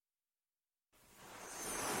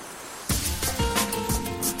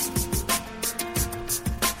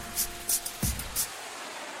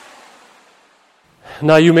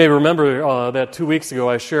Now, you may remember that 2 weeks ago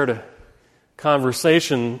I shared a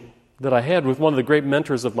conversation that I had with one of the great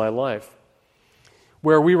mentors of my life,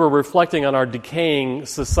 where we were reflecting on our decaying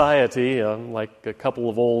society, like a couple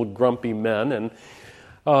of old grumpy men,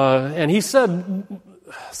 and he said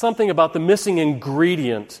something about the missing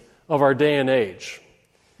ingredient of our day and age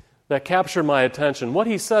that captured my attention. What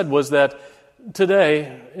he said was that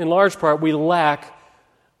today, in large part, we lack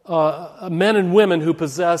men and women who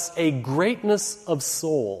possess a greatness of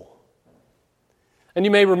soul. And you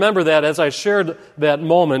may remember that as I shared that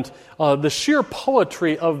moment, the sheer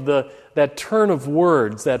poetry of that turn of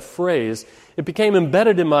words, that phrase, it became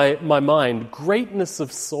embedded in my mind, greatness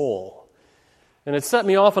of soul. And it set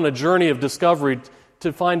me off on a journey of discovery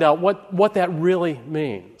to find out what that really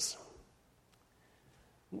means.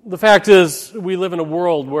 The fact is, we live in a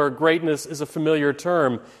world where greatness is a familiar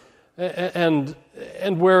term, and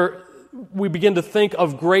where we begin to think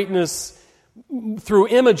of greatness through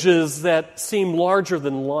images that seem larger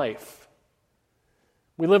than life.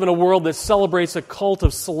 We live in a world that celebrates a cult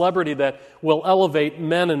of celebrity that will elevate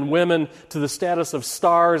men and women to the status of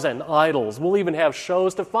stars and idols. We'll even have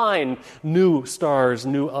shows to find new stars,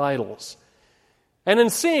 new idols. And in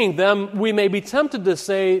seeing them, we may be tempted to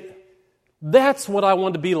say, that's what I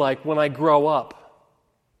want to be like when I grow up.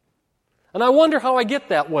 And I wonder how I get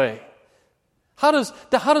that way. How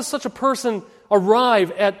does such a person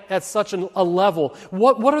arrive at such a level?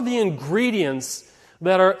 What are the ingredients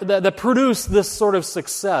that produce this sort of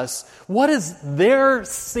success? What is their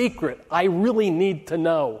secret? I really need to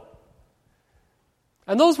know.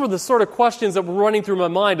 And those were the sort of questions that were running through my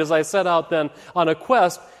mind as I set out then on a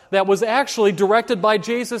quest that was actually directed by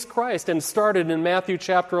Jesus Christ and started in Matthew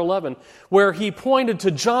chapter 11, where he pointed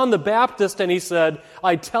to John the Baptist and he said,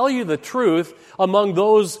 I tell you the truth, among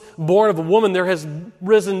those born of a woman there has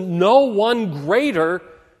risen no one greater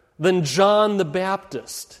than John the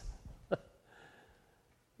Baptist.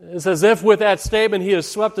 It's as if with that statement he has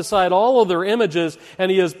swept aside all of their images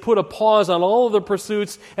and he has put a pause on all of their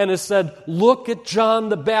pursuits and has said, look at John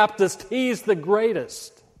the Baptist, he's the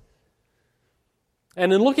greatest.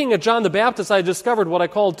 And in looking at John the Baptist, I discovered what I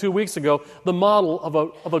called 2 weeks ago the model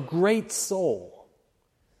of a great soul.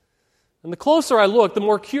 And the closer I looked, the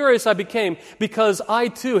more curious I became, because I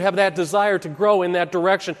too have that desire to grow in that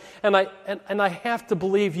direction, and I have to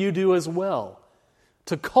believe you do as well,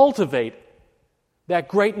 to cultivate that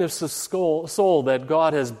greatness of soul that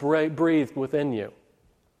God has breathed within you.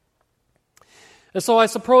 And so I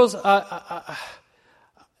suppose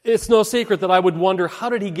it's no secret that I would wonder, how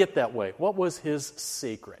did he get that way? What was his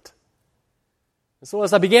secret? And so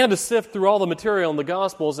as I began to sift through all the material in the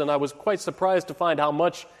Gospels, and I was quite surprised to find how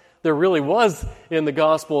much there really was in the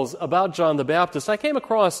Gospels about John the Baptist, I came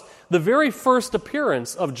across the very first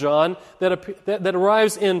appearance of John that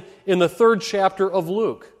arrives in the 3rd chapter of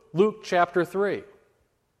Luke chapter 3.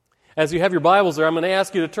 As you have your Bibles there, I'm going to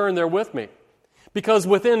ask you to turn there with me, because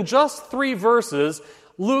within just 3 verses,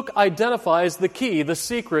 Luke identifies the key, the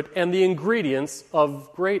secret, and the ingredients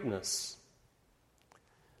of greatness.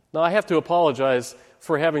 Now, I have to apologize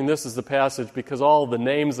for having this as the passage, because all the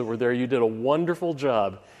names that were there, you did a wonderful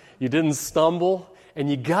job. You didn't stumble, and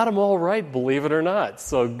you got them all right, believe it or not.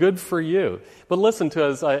 So good for you. But listen to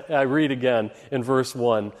as I read again in verse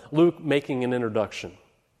 1, Luke making an introduction.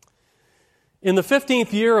 In the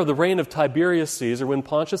 15th year of the reign of Tiberius Caesar, when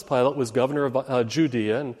Pontius Pilate was governor of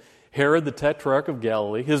Judea, and Herod, the tetrarch of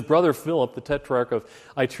Galilee, his brother Philip, the tetrarch of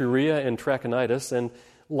Iturea and Trachonitis, and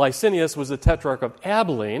Licinius was the tetrarch of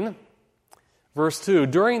Abilene. Verse 2,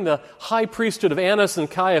 during the high priesthood of Annas and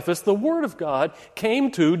Caiaphas, the word of God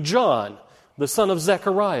came to John, the son of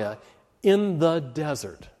Zechariah, in the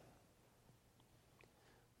desert.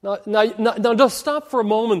 Now just stop for a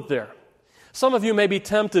moment there. Some of you may be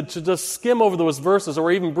tempted to just skim over those verses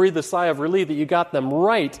or even breathe a sigh of relief that you got them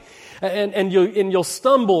right. And you'll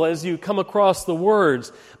stumble as you come across the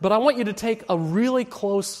words. But I want you to take a really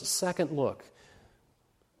close second look,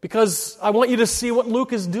 because I want you to see what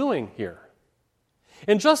Luke is doing here.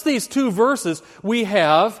 In just these 2 verses, we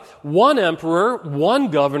have 1 emperor, 1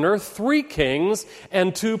 governor, 3 kings,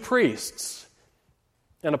 and 2 priests.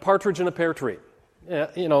 And a partridge in a pear tree.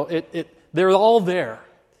 They're all there.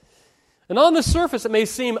 And on the surface, it may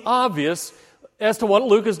seem obvious as to what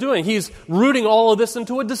Luke is doing. He's rooting all of this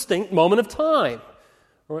into a distinct moment of time.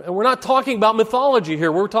 And we're not talking about mythology here.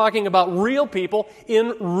 We're talking about real people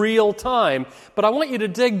in real time. But I want you to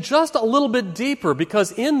dig just a little bit deeper,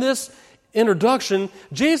 because in this introduction,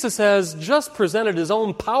 Jesus has just presented his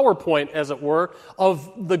own PowerPoint, as it were, of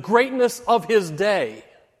the greatness of his day.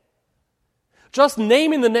 Just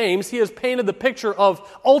naming the names, he has painted the picture of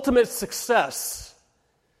ultimate success.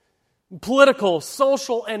 political,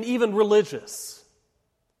 social, and even religious.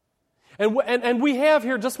 And we have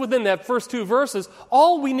here, just within that first two verses,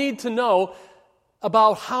 all we need to know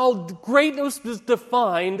about how greatness is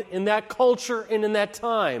defined in that culture and in that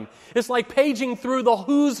time. It's like paging through the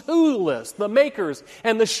who's who list, the makers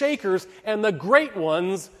and the shakers and the great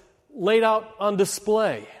ones laid out on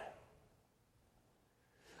display.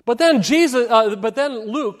 But then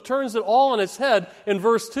Luke turns it all on its head in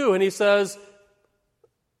verse 2, and he says,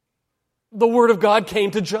 the Word of God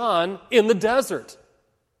came to John in the desert.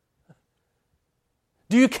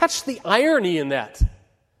 Do you catch the irony in that?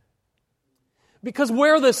 Because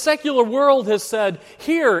where the secular world has said,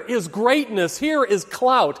 here is greatness, here is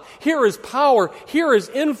clout, here is power, here is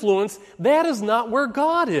influence, that is not where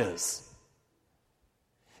God is.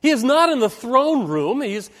 He is not in the throne room,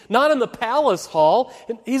 He's not in the palace hall,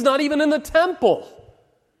 He's not even in the temple.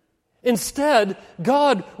 Instead,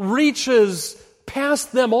 God reaches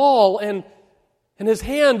past them all and His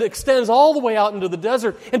hand extends all the way out into the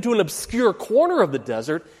desert, into an obscure corner of the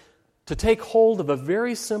desert, to take hold of a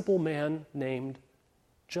very simple man named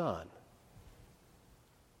John.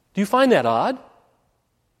 Do you find that odd?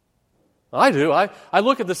 I do. I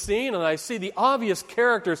look at the scene and I see the obvious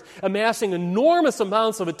characters amassing enormous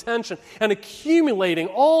amounts of attention and accumulating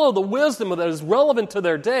all of the wisdom that is relevant to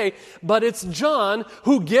their day, but it's John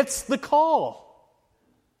who gets the call.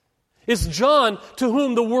 It's John to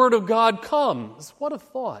whom the Word of God comes. What a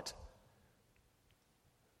thought.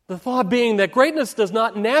 The thought being that greatness does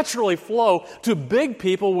not naturally flow to big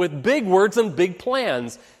people with big words and big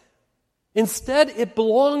plans. Instead, it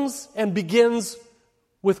belongs and begins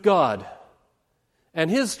with God and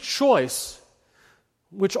His choice,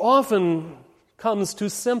 which often comes to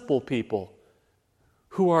simple people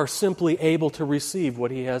who are simply able to receive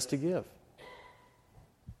what He has to give.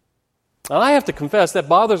 And I have to confess, that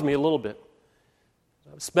bothers me a little bit.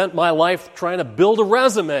 I've spent my life trying to build a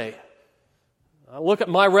resume. I look at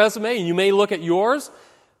my resume, and you may look at yours,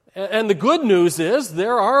 and the good news is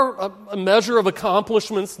there are a measure of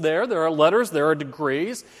accomplishments there. There are letters, there are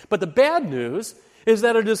degrees. But the bad news is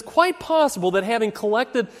that it is quite possible that having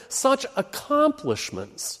collected such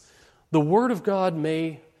accomplishments, the Word of God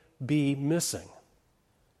may be missing.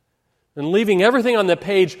 And leaving everything on the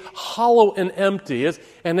page hollow and empty,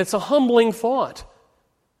 and it's a humbling thought.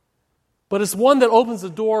 But it's one that opens the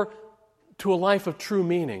door to a life of true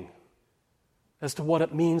meaning as to what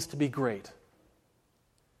it means to be great.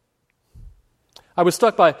 I was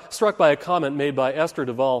struck by a comment made by Esther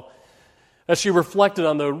Duval as she reflected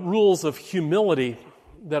on the rules of humility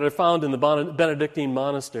that are found in the Benedictine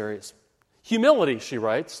monasteries. Humility, she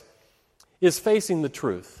writes, is facing the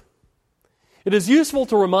truth. It is useful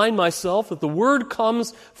to remind myself that the word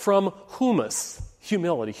comes from humus,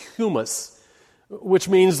 humility, humus, which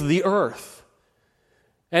means the earth.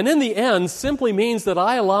 And in the end, simply means that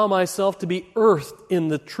I allow myself to be earthed in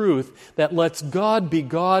the truth that lets God be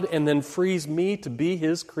God and then frees me to be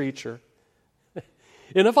His creature.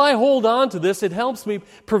 And if I hold on to this, it helps me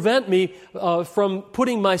prevent me from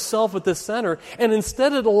putting myself at the center, and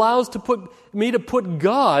instead it allows me to put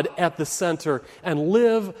God at the center and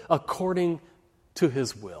live according to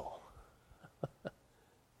His will.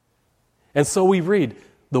 And so we read,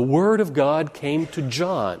 the Word of God came to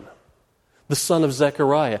John, the son of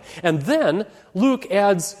Zechariah. And then Luke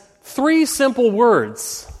adds 3 simple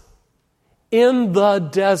words, in the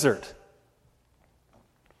desert.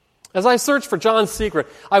 As I searched for John's secret,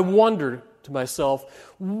 I wondered to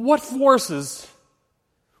myself, what forces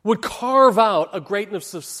would carve out a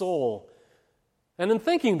greatness of soul? And in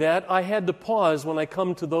thinking that, I had to pause when I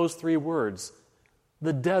come to those 3 words,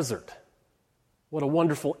 the desert. What a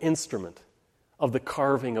wonderful instrument of the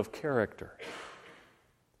carving of character.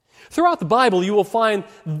 Throughout the Bible, you will find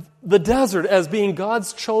the desert as being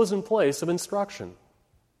God's chosen place of instruction.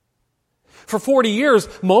 For 40 years,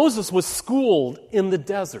 Moses was schooled in the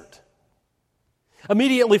desert.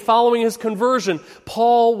 Immediately following his conversion,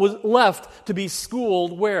 Paul was left to be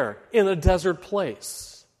schooled where? In a desert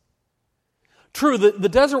place. True, the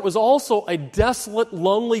desert was also a desolate,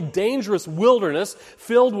 lonely, dangerous wilderness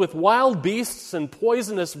filled with wild beasts and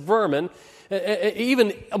poisonous vermin.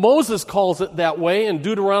 Even Moses calls it that way. In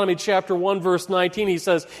Deuteronomy chapter 1, verse 19, he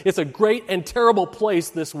says, it's a great and terrible place,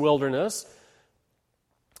 this wilderness.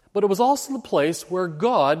 But it was also the place where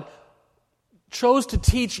God chose to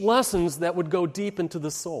teach lessons that would go deep into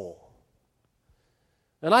the soul.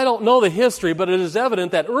 And I don't know the history, but it is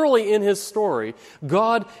evident that early in his story,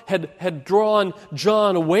 God had drawn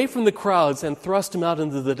John away from the crowds and thrust him out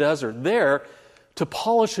into the desert, there to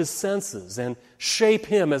polish his senses and shape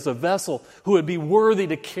him as a vessel who would be worthy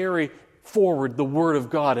to carry forward the Word of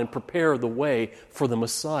God and prepare the way for the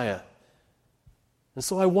Messiah And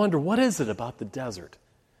so I wonder, what is it about the desert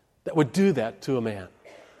that would do that to a man?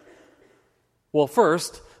 Well,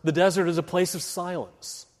 first, the desert is a place of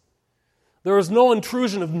silence. There is no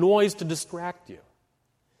intrusion of noise to distract you.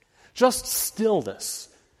 Just stillness,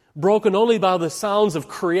 broken only by the sounds of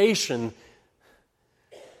creation.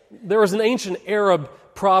 There is an ancient Arab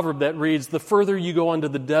proverb that reads, "The further you go into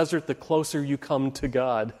the desert, the closer you come to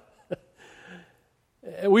God."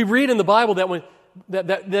 We read in the Bible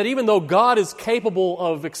that even though God is capable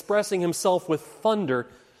of expressing himself with thunder,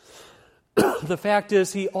 the fact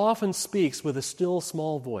is he often speaks with a still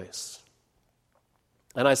small voice.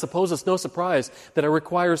 And I suppose it's no surprise that it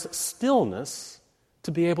requires stillness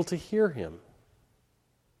to be able to hear him.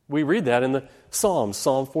 We read that in the Psalms,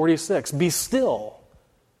 Psalm 46, "Be still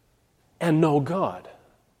and know God."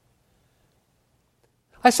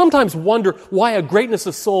 I sometimes wonder why a greatness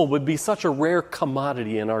of soul would be such a rare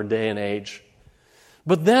commodity in our day and age.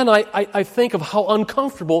 But then I think of how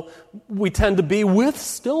uncomfortable we tend to be with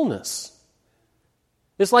stillness.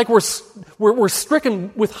 It's like we're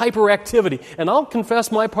stricken with hyperactivity, and I'll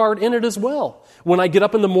confess my part in it as well. When I get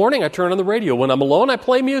up in the morning, I turn on the radio. When I'm alone, I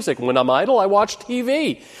play music. When I'm idle, I watch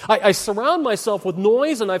TV. I surround myself with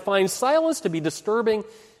noise, and I find silence to be disturbing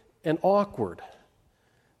and awkward.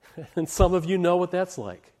 And some of you know what that's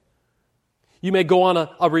like. You may go on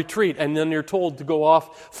a retreat, and then you're told to go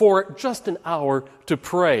off for just an hour to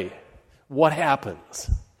pray. What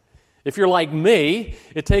happens? If you're like me,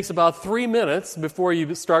 it takes about 3 minutes before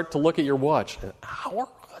you start to look at your watch. An hour?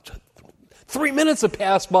 3 minutes have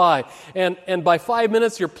passed by, and by 5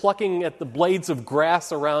 minutes you're plucking at the blades of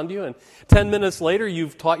grass around you, and 10 minutes later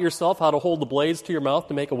you've taught yourself how to hold the blades to your mouth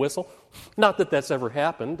to make a whistle. Not that that's ever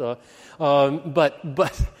happened, but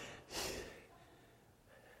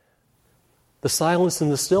the silence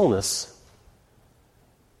and the stillness.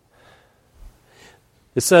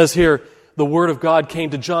 It says here, the Word of God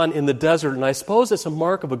came to John in the desert, and I suppose it's a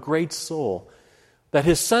mark of a great soul, that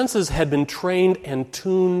his senses had been trained and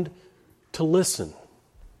tuned to listen.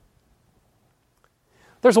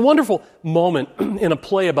 There's a wonderful moment in a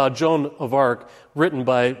play about Joan of Arc, written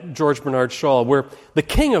by George Bernard Shaw, where the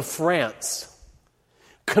King of France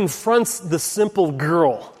confronts the simple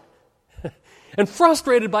girl. And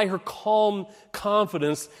frustrated by her calm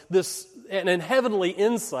confidence and heavenly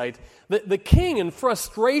insight, the king in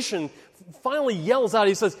frustration finally yells out,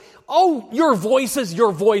 he says, "Oh, your voices,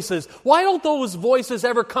 your voices. Why don't those voices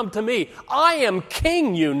ever come to me? I am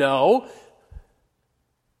king, you know."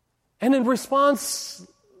 And in response,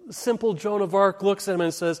 simple Joan of Arc looks at him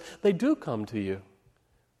and says, "They do come to you,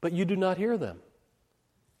 but you do not hear them.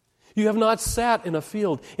 You have not sat in a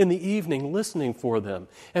field in the evening listening for them.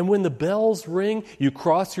 And when the bells ring, you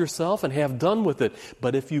cross yourself and have done with it.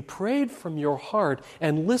 But if you prayed from your heart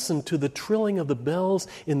and listened to the trilling of the bells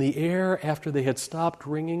in the air after they had stopped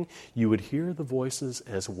ringing, you would hear the voices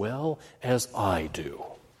as well as I do."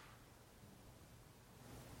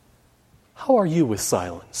 How are you with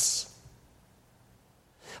silence?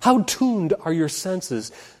 How tuned are your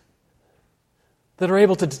senses that are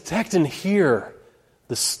able to detect and hear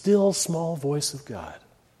the still, small voice of God?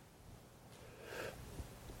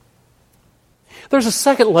 There's a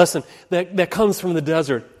second lesson that comes from the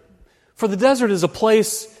desert. For the desert is a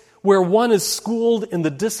place where one is schooled in the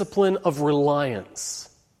discipline of reliance.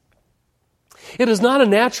 It is not a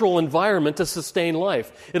natural environment to sustain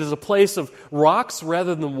life. It is a place of rocks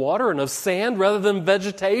rather than water and of sand rather than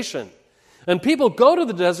vegetation. And people go to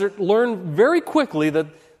the desert, learn very quickly that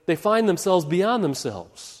they find themselves beyond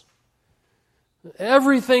themselves.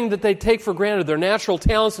 Everything that they take for granted, their natural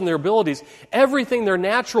talents and their abilities, everything their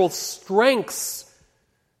natural strengths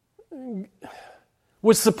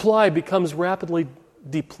would supply becomes rapidly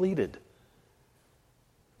depleted.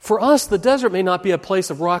 For us, the desert may not be a place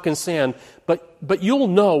of rock and sand, but you'll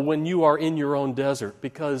know when you are in your own desert,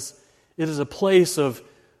 because it is a place of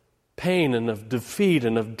pain and of defeat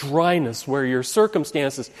and of dryness, where your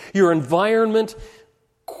circumstances, your environment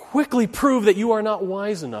quickly prove that you are not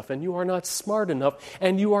wise enough, and you are not smart enough,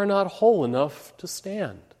 and you are not whole enough to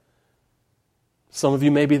stand. Some of you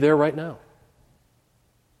may be there right now.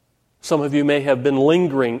 Some of you may have been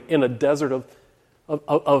lingering in a desert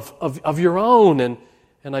of your own,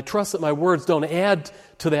 and I trust that my words don't add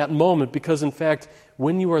to that moment, because in fact,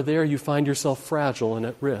 when you are there, you find yourself fragile and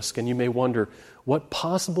at risk, and you may wonder, what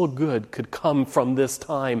possible good could come from this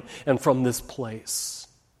time and from this place?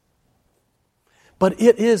 But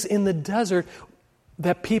it is in the desert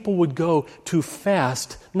that people would go to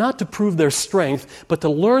fast, not to prove their strength, but to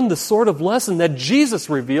learn the sort of lesson that Jesus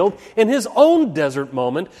revealed in his own desert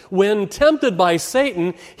moment. When tempted by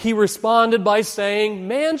Satan, he responded by saying,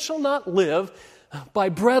 "Man shall not live by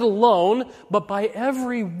bread alone, but by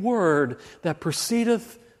every word that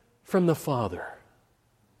proceedeth from the Father,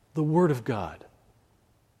 the Word of God.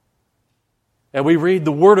 And we read,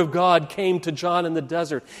 the Word of God came to John in the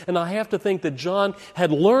desert. And I have to think that John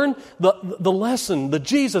had learned the lesson, the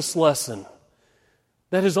Jesus lesson,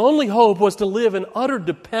 that his only hope was to live in utter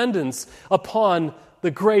dependence upon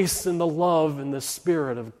the grace and the love and the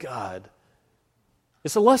Spirit of God.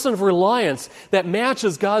 It's a lesson of reliance that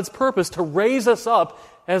matches God's purpose to raise us up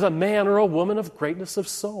as a man or a woman of greatness of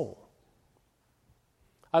soul.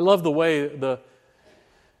 I love the way the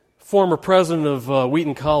former president of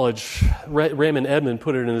Wheaton College, Raymond Edmond,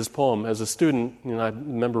 put it in his poem. As a student, I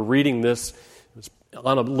remember reading this. It was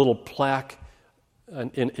on a little plaque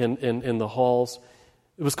in the halls.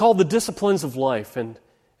 It was called The Disciplines of Life, and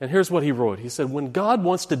here's what he wrote. He said, when God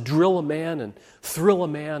wants to drill a man and thrill a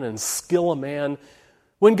man and skill a man,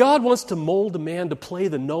 when God wants to mold a man to play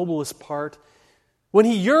the noblest part, when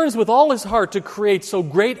He yearns with all His heart to create so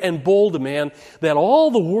great and bold a man that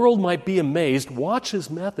all the world might be amazed, watch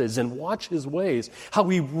His methods and watch His ways, how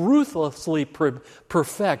He ruthlessly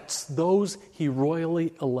perfects those He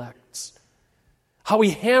royally elects, how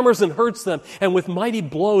He hammers and hurts them and with mighty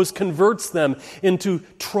blows converts them into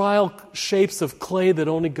trial shapes of clay that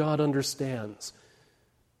only God understands.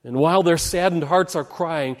 And while their saddened hearts are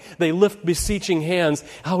crying, they lift beseeching hands,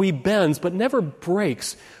 how He bends but never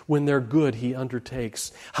breaks when their good He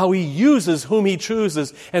undertakes, how He uses whom He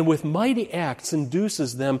chooses, and with mighty acts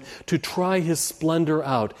induces them to try His splendor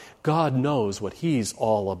out. God knows what He's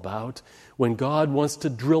all about. When God wants to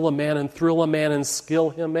drill a man and thrill a man and skill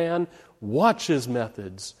him, man, watch His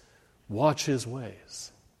methods, watch His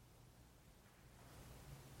ways.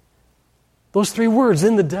 Those three words,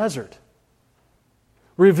 in the desert,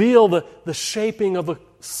 reveal the shaping of a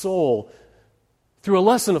soul through a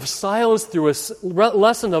lesson of silence, through a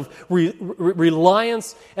lesson of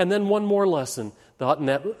reliance, and then one more lesson taught in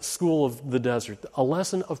that school of the desert, a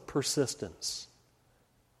lesson of persistence.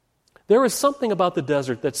 There is something about the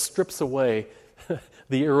desert that strips away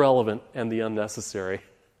the irrelevant and the unnecessary.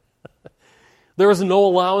 There is no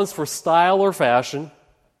allowance for style or fashion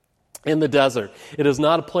in the desert. It is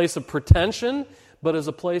not a place of pretension, but is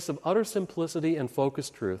a place of utter simplicity and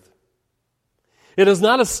focused truth. It is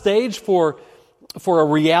not a stage for a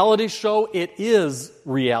reality show. It is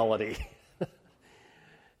reality.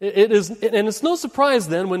 It is, and it's no surprise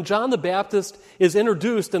then when John the Baptist is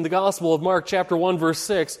introduced in the Gospel of Mark, chapter 1, verse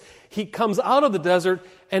 6. He comes out of the desert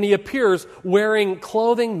and he appears wearing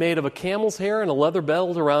clothing made of a camel's hair and a leather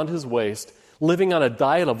belt around his waist, living on a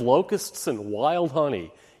diet of locusts and wild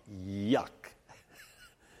honey. Yuck.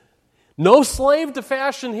 No slave to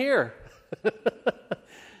fashion here.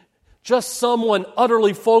 Just someone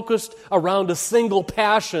utterly focused around a single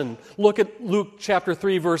passion. Look at Luke chapter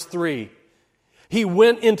 3, verse 3. He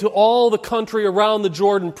went into all the country around the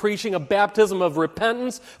Jordan preaching a baptism of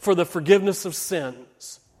repentance for the forgiveness of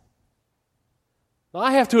sins. Now,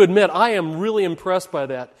 I have to admit, I am really impressed by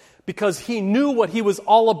that because he knew what he was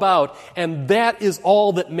all about, and that is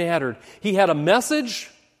all that mattered. He had a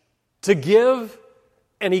message to give,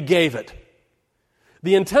 and he gave it.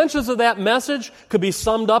 The intentions of that message could be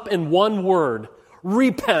summed up in one word: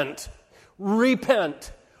 repent,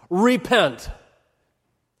 repent, repent.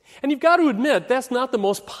 And you've got to admit, that's not the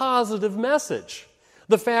most positive message.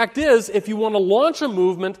 The fact is, if you want to launch a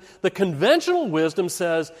movement, the conventional wisdom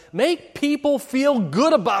says, make people feel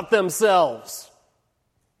good about themselves.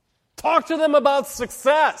 Talk to them about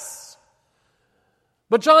success.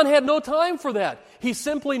 But John had no time for that. He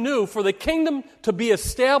simply knew for the kingdom to be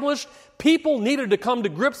established, people needed to come to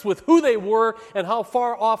grips with who they were and how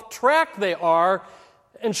far off track they are.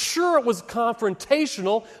 And sure, it was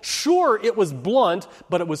confrontational. Sure, it was blunt,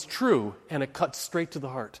 but it was true, and it cut straight to the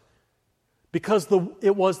heart. Because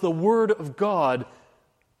it was the Word of God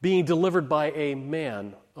being delivered by a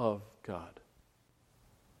man of God.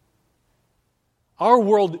 Our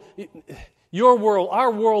world, your world,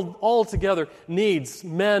 our world altogether needs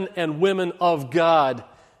men and women of God.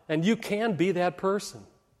 And you can be that person.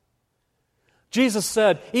 Jesus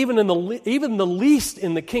said, even the least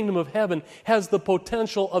in the kingdom of heaven has the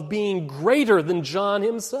potential of being greater than John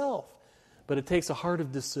himself. But it takes a heart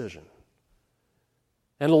of decision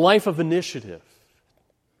and a life of initiative.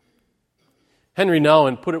 Henry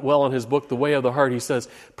Nouwen put it well in his book, The Way of the Heart. He says,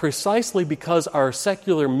 precisely because our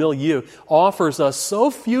secular milieu offers us so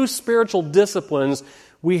few spiritual disciplines,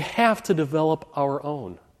 we have to develop our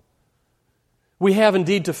own. We have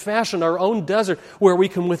indeed to fashion our own desert where we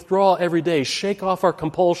can withdraw every day, shake off our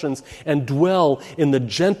compulsions, and dwell in the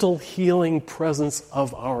gentle, healing presence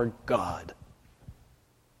of our God.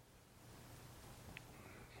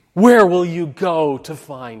 Where will you go to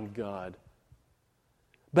find God?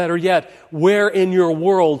 Better yet, where in your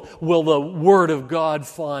world will the Word of God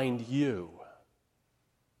find you?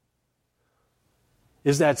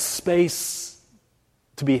 Is that space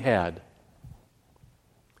to be had?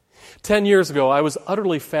 10 years ago, I was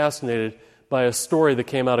utterly fascinated by a story that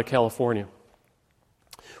came out of California.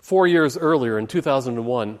 4 years earlier, in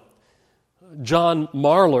 2001, John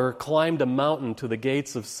Marlar climbed a mountain to the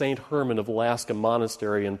gates of St. Herman of Alaska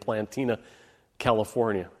Monastery in Plantina,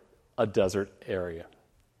 California, a desert area.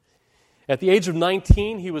 At the age of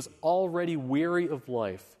 19, he was already weary of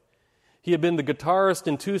life. He had been the guitarist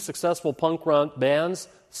in 2 successful punk rock bands,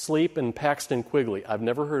 Sleep and Paxton Quigley. I've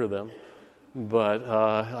never heard of them, but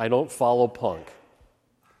I don't follow punk.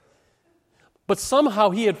 But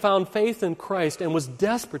somehow he had found faith in Christ and was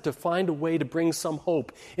desperate to find a way to bring some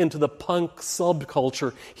hope into the punk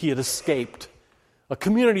subculture he had escaped. A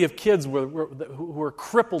community of kids who were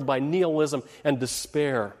crippled by nihilism and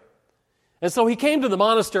despair. And so he came to the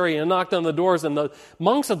monastery and knocked on the doors, and the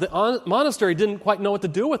monks of the monastery didn't quite know what to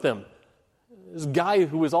do with him. This guy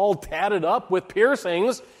who was all tatted up with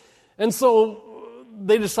piercings, and so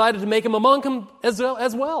they decided to make him a monk as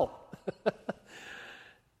well.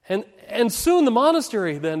 And soon the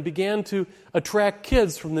monastery then began to attract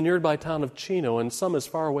kids from the nearby town of Chino and some as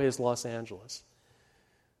far away as Los Angeles.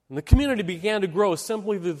 And the community began to grow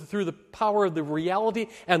simply through the power of the reality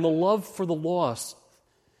and the love for the lost.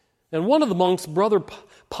 And one of the monks, Brother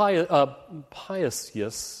Piasius,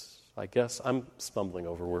 I guess, I'm stumbling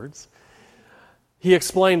over words, he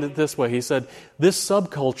explained it this way. He said, this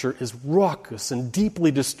subculture is raucous and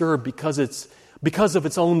deeply disturbed because of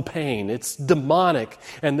its own pain. It's demonic,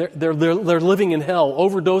 and they're living in hell,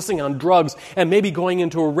 overdosing on drugs, and maybe going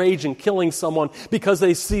into a rage and killing someone because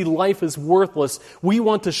they see life as worthless. We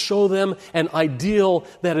want to show them an ideal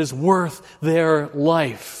that is worth their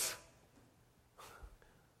life.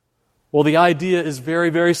 Well, the idea is very,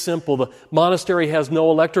 very simple. The monastery has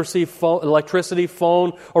no electricity,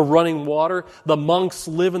 phone, or running water. The monks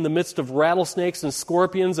live in the midst of rattlesnakes and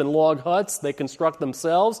scorpions in log huts. They construct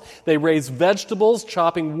themselves. They raise vegetables,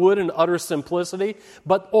 chopping wood in utter simplicity.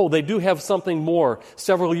 But, they do have something more.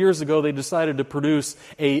 Several years ago, they decided to produce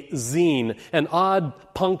a zine, an odd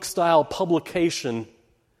punk-style publication,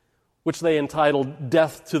 which they entitled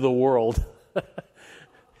Death to the World.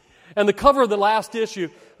 And the cover of the last issue,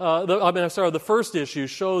 the first issue,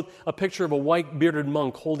 showed a picture of a white bearded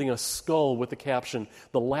monk holding a skull with the caption,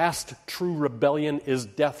 "The last true rebellion is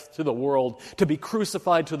death to the world, to be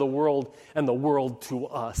crucified to the world and the world to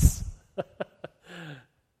us."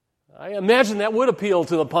 I imagine that would appeal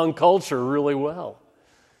to the punk culture really well.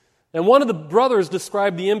 And one of the brothers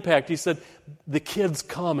described the impact. He said, the kids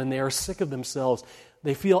come and they are sick of themselves.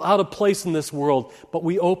 They feel out of place in this world, but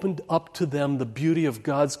we opened up to them the beauty of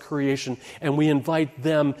God's creation, and we invite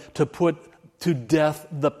them to put to death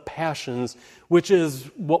the passions, which is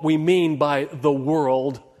what we mean by the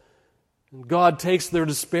world. God takes their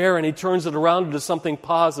despair and He turns it around into something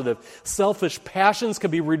positive. Selfish passions can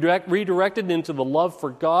be redirected into the love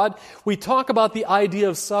for God. We talk about the idea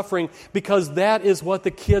of suffering because that is what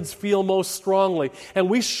the kids feel most strongly. And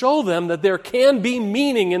we show them that there can be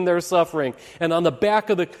meaning in their suffering. And on the back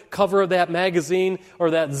of the cover of that magazine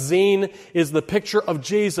or that zine is the picture of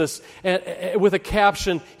Jesus with a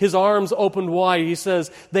caption, His arms opened wide. He says,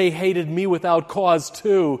 "They hated me without cause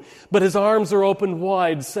too." But His arms are opened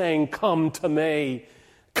wide saying, "Come to me,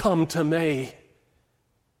 come to me."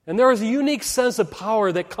 And there is a unique sense of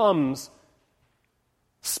power that comes,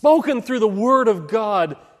 spoken through the Word of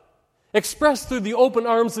God, expressed through the open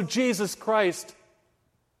arms of Jesus Christ,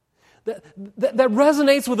 that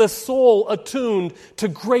resonates with a soul attuned to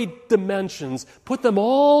great dimensions. Put them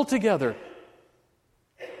all together,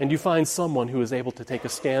 and you find someone who is able to take a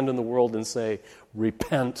stand in the world and say,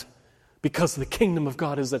 "Repent, because the kingdom of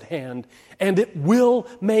God is at hand, and it will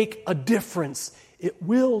make a difference. It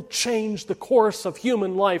will change the course of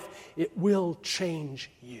human life. It will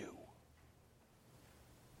change you."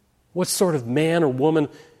 What sort of man or woman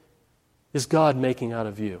is God making out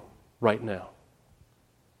of you right now?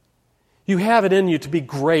 You have it in you to be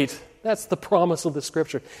great. That's the promise of the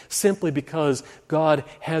Scripture, simply because God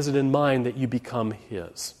has it in mind that you become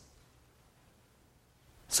His.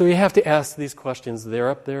 So you have to ask these questions. They're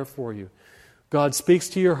up there for you. God speaks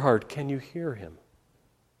to your heart. Can you hear Him?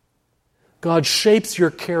 God shapes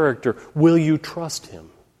your character. Will you trust Him?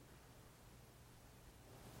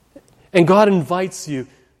 And God invites you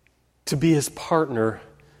to be His partner.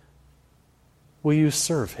 Will you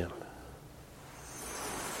serve Him?